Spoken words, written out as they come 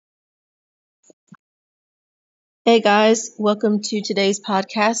Hey guys, welcome to today's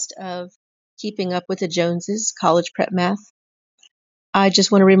podcast of Keeping Up with the Joneses College Prep Math. I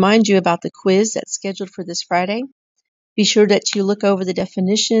just want to remind you about the quiz that's scheduled for this Friday. Be sure that you look over the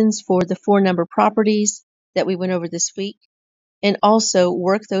definitions for the four number properties that we went over this week, and also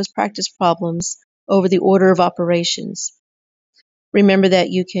work those practice problems over the order of operations. Remember that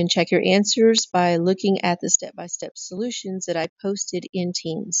you can check your answers by looking at the step-by-step solutions that I posted in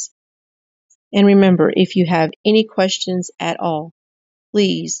Teams. And remember, if you have any questions at all,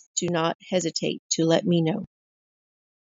 please do not hesitate to let me know.